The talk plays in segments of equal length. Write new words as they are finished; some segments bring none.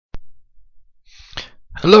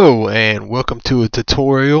Hello and welcome to a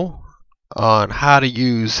tutorial on how to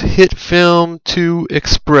use HitFilm to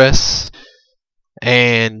Express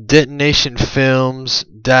and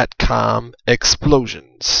detonationfilms.com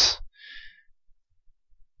explosions.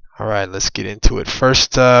 Alright, let's get into it.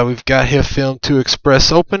 First, we've got HitFilm to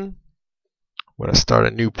Express open. I'm going to start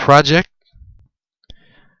a new project.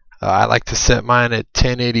 I like to set mine at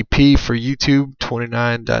 1080p for YouTube,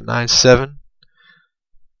 29.97.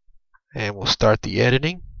 And we'll start the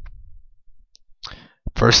editing.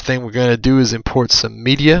 First thing we're going to do is import some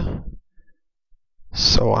media.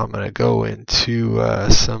 So I'm going to go into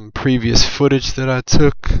some previous footage that I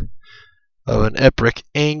took of an epic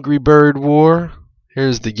Angry Bird war.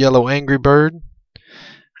 Here's the yellow Angry Bird.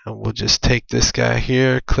 And we'll just take this guy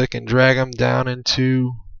here, click and drag him down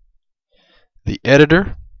into the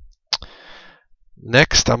editor.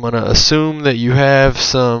 Next, I'm going to assume that you have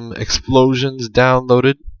some explosions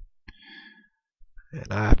downloaded.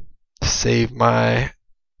 And I save my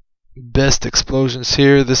best explosions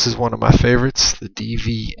here. This is one of my favorites, the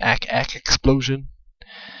DV Ack explosion,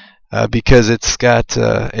 because it's got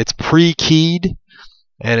it's pre-keyed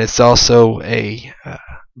and it's also a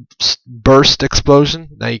burst explosion.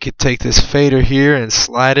 Now you could take this fader here and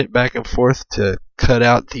slide it back and forth to cut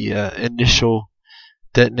out the initial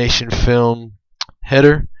detonation film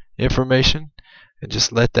header information and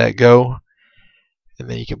just let that go. And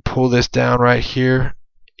then you can pull this down right here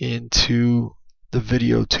into the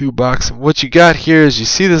video 2 box. And what you got here is you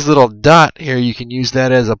see this little dot here. You can use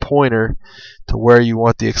that as a pointer to where you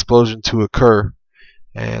want the explosion to occur.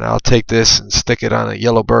 And I'll take this and stick it on a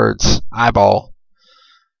yellow bird's eyeball.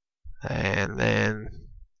 And then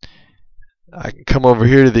I can come over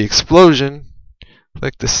here to the explosion,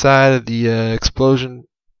 click the side of the explosion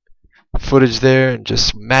footage there, and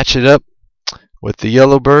just match it up with the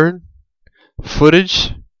yellow bird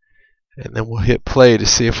footage, and then we'll hit play to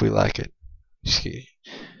see if we like it. You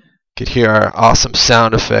could hear our awesome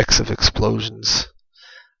sound effects of explosions.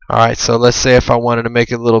 Alright, so let's say if I wanted to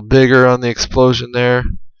make it a little bigger on the explosion there,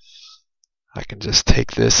 I can just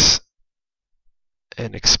take this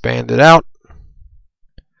and expand it out.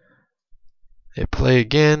 Hit play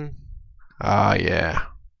again. Ah, yeah.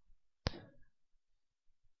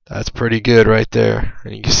 That's pretty good right there.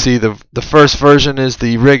 And you can see the first version is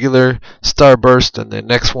the regular starburst, and the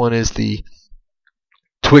next one is the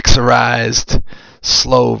Twixerized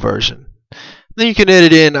slow version. Then you can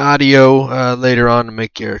edit in audio later on to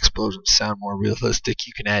make your explosions sound more realistic.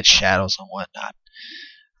 You can add shadows and whatnot.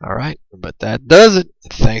 Alright, but that does it.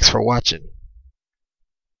 Thanks for watching.